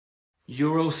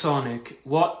Eurosonic,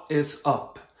 what is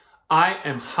up? I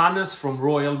am Hannes from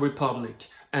Royal Republic,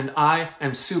 and I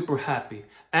am super happy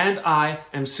and I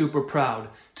am super proud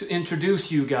to introduce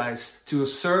you guys to a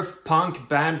surf punk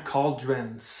band called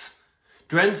Drens.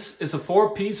 Drens is a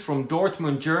four-piece from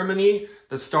Dortmund, Germany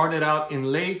that started out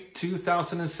in late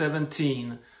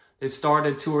 2017. They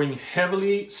started touring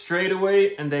heavily straight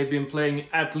away and they've been playing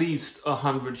at least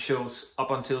 100 shows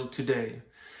up until today.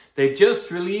 They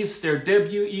just released their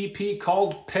debut EP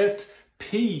called Pet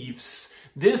Peeves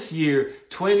this year,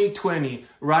 2020,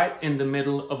 right in the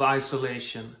middle of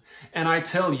isolation. And I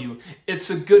tell you, it's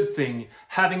a good thing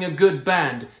having a good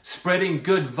band spreading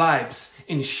good vibes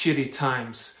in shitty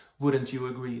times. Wouldn't you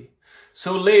agree?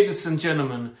 So ladies and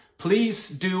gentlemen, please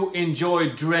do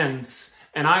enjoy Drens,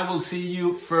 and I will see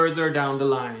you further down the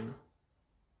line.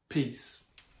 Peace.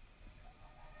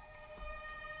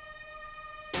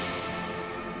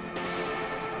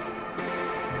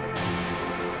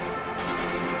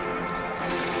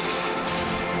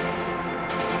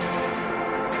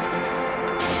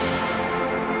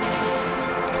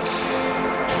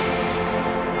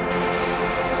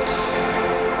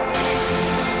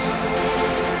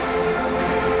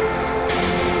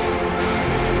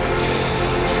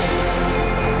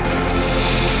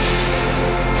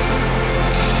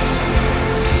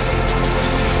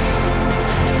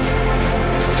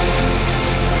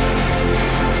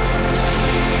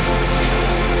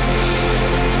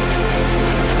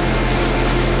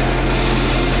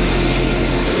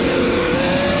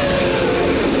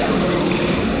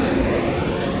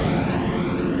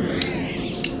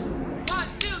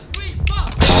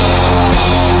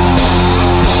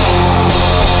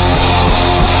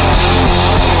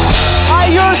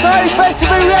 Eurosonic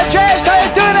Festival, we are Drens, how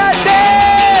you doing out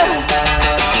there?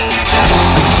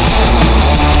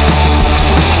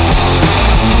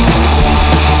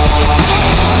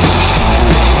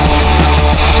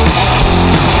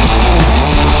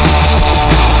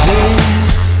 This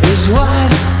is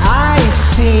what I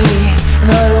see,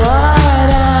 not what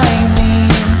I mean,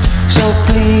 so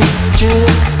please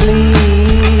just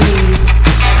leave.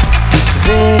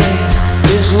 This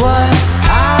is what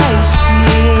I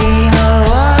see.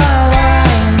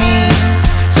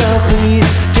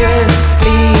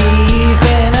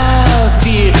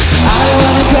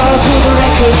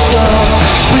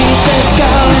 Please let's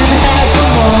go and have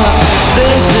some more.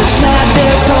 This is not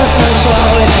their personal show.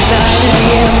 It's 9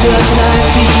 AM to 9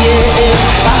 PM.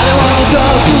 I don't wanna go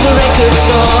to the record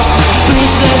store.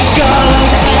 Please let's go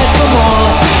and have some more.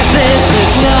 This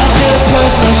is not their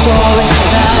personal show. It's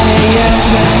 9 AM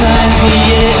to 9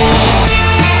 PM.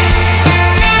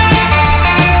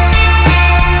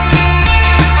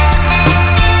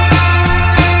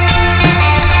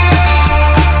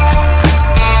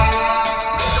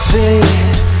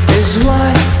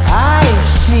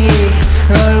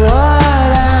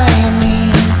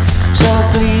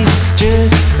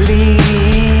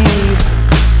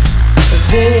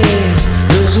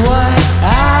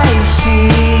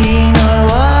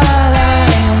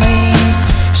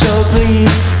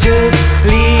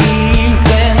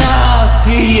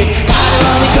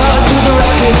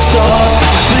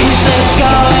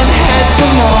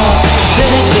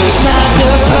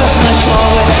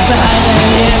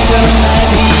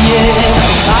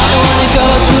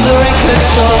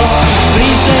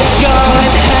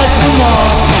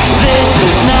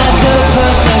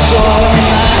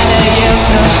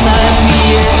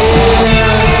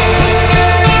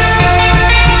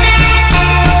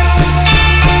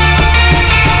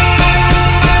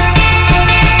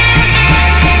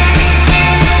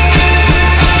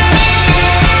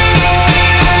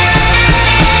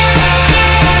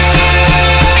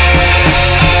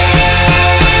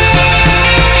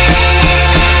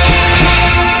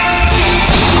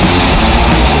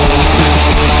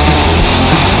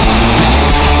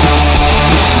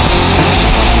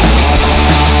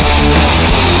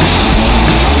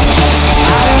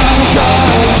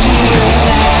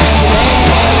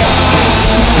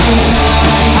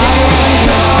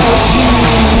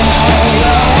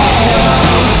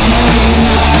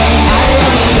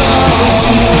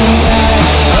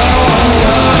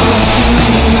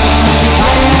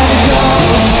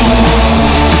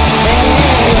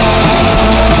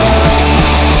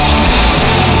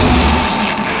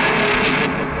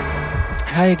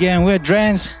 Hi again, we're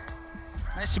Drens.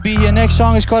 Nice to be here. Next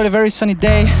song is called A Very Sunny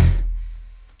Day.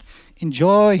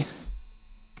 Enjoy.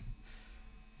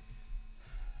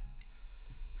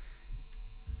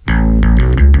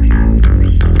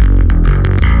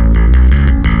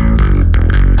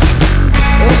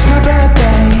 It's my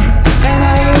birthday and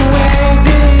I am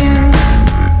waiting.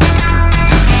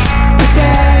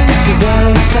 Today's a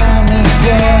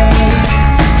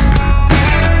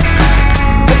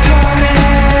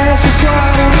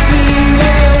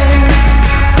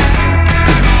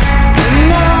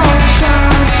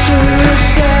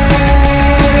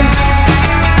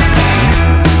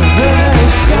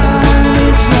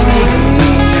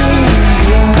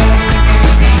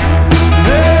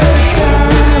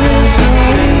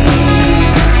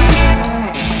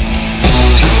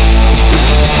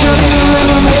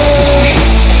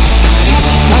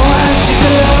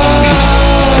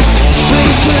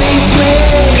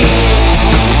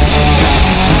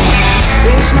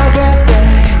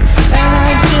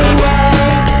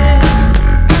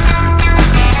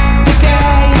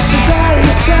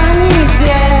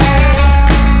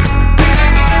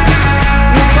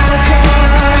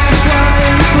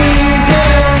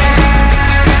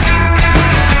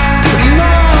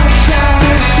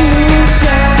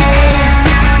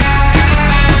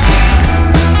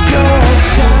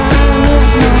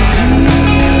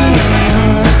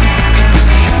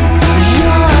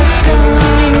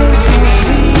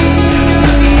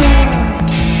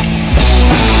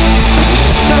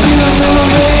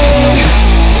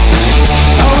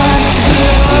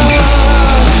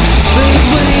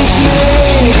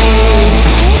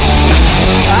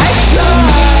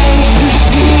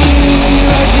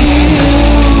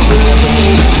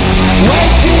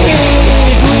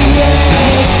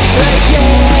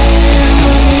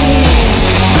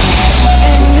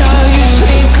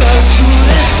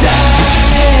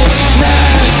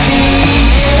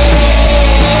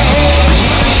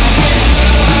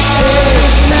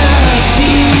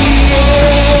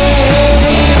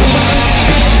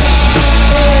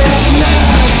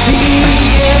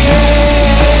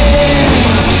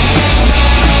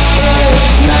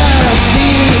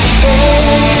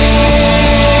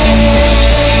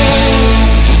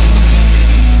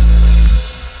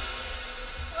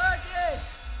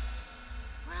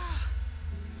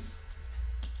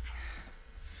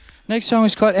Next song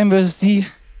is called MVSD.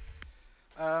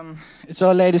 It's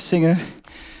our latest single,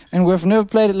 and we've never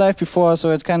played it live before, so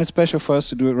it's kind of special for us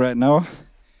to do it right now.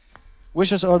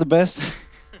 Wish us all the best.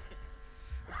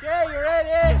 Okay, you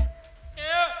ready?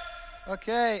 Yeah.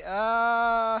 Okay,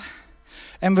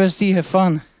 MVSD, have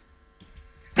fun.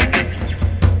 The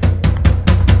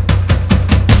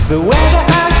weather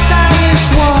outside is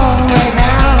warm right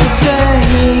now, it's a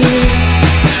heat.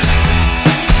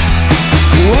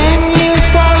 When you're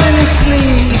falling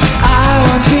asleep, I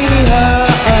won't be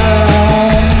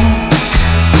home.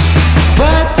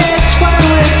 But that's fine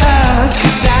with us,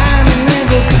 'cause I'm in a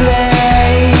good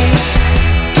place.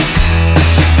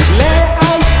 Let I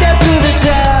step through the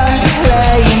dark,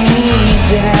 laying me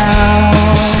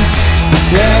down,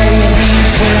 laying me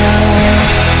down,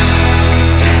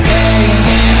 laying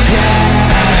me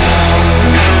down.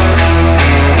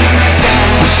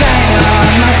 Sunshine on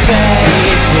my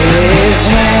face is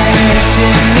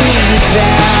melting me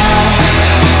down.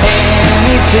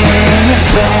 Anything is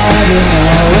better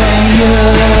now when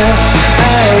you're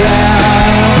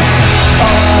around.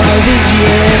 All these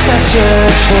years I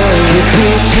searched for it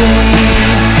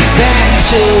between them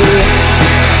two.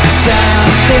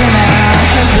 Something I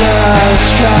have lost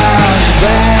comes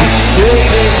back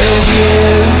with you.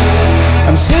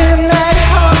 I'm sitting at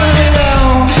home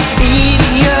alone,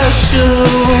 eating your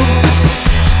soup.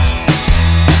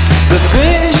 The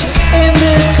fish in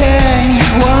the tank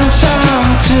want some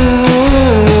too.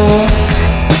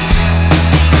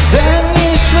 Then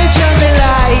you switch on the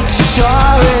lights, it's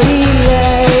already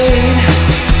late.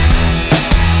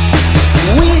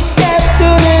 We step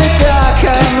through the dark,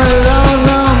 I'm alone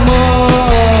no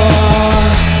more.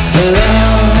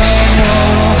 Alone no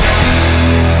more.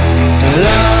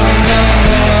 Alone no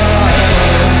more.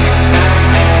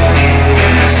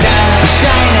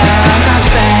 Sunshine on my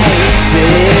face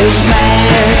is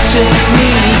melting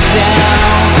me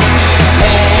down.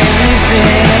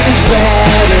 Anything is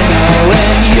better now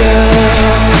when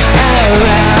you're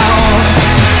around.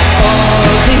 All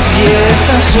these years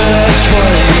I searched for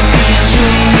it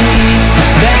between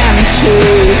them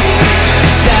two.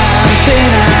 Something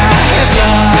I have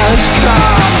lost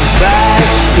comes back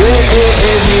with you.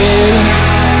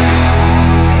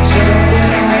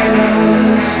 Something I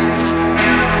lost,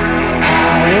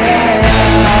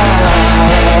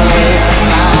 comes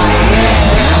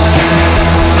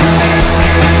back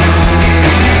with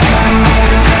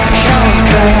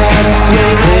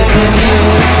you.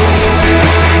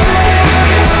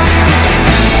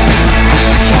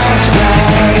 Comes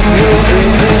back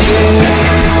with you.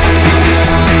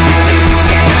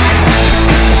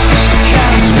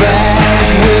 Comes back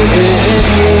with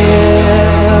you.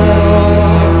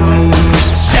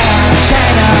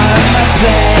 Sunshine on my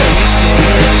face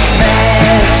is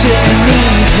melting me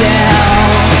down.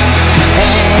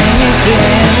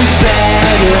 Anything is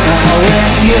better now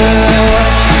when you're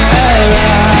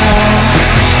around.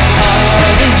 All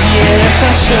these years I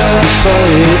searched for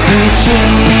it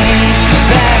between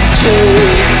them two.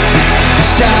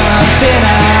 Something I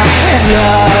had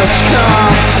lost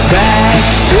come back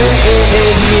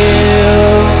with you.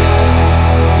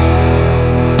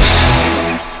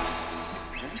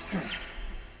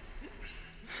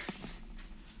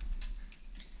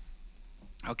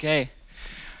 Okay.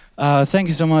 Thank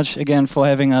you so much again for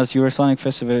having us, Eurosonic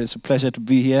Festival. It's a pleasure to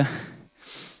be here.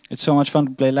 It's so much fun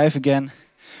to play live again.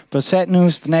 But sad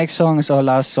news, the next song is our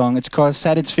last song. It's called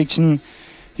Sad It's Fiction.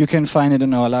 You can find it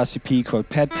on our last EP called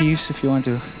Pet Peeves if you want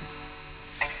to.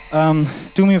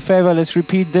 Do me a favor, let's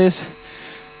repeat this.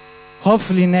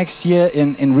 Hopefully next year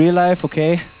in real life,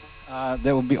 okay?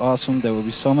 That would be awesome, that would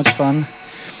be so much fun.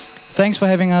 Thanks for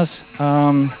having us.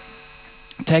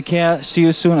 Take care, see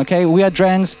you soon, okay? We are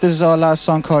Drens, this is our last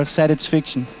song called Sad It's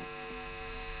Fiction.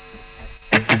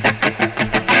 I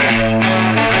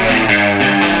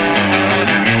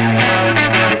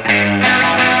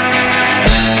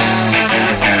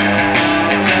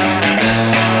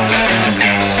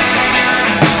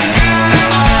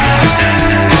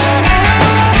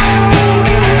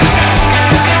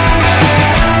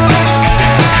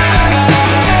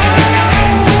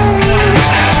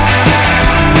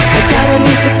gotta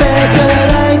leave the bed, but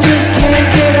I just can't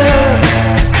get up.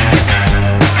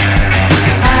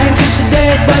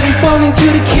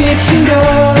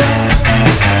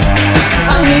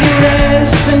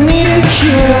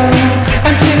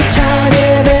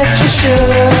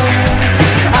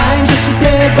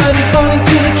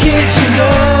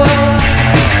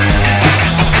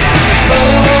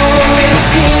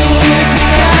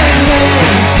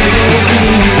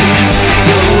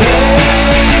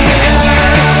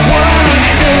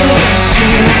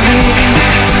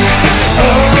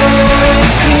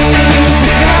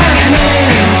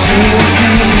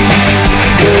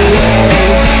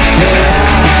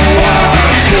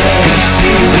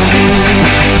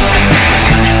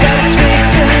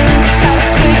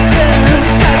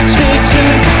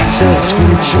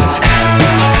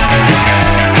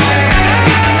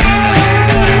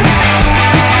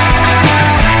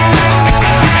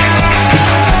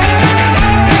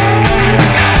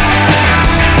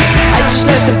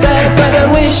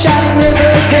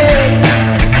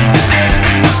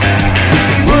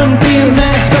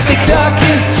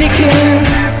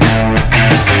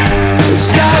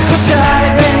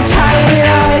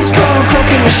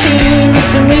 machine,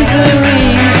 it's a misery.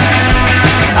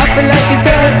 I feel like a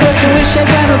dead person, wish I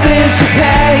got no bills to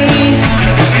pay.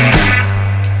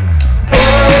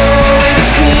 Oh, it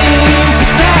seems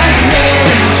it's not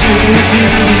meant to be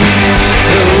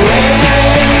the way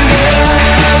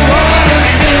that I want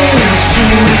things to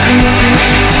be.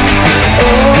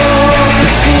 Oh,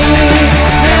 it seems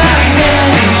it's not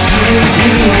meant to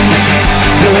be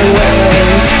the way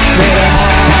that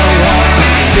I want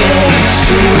things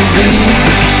to be.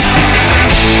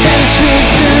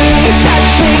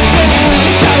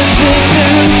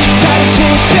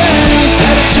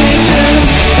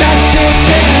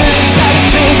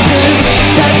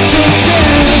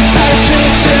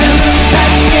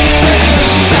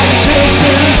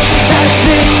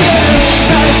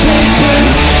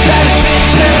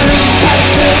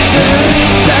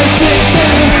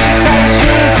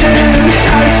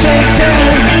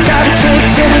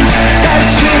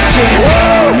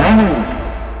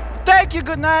 Thank you,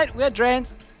 good night. We're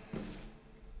Drens.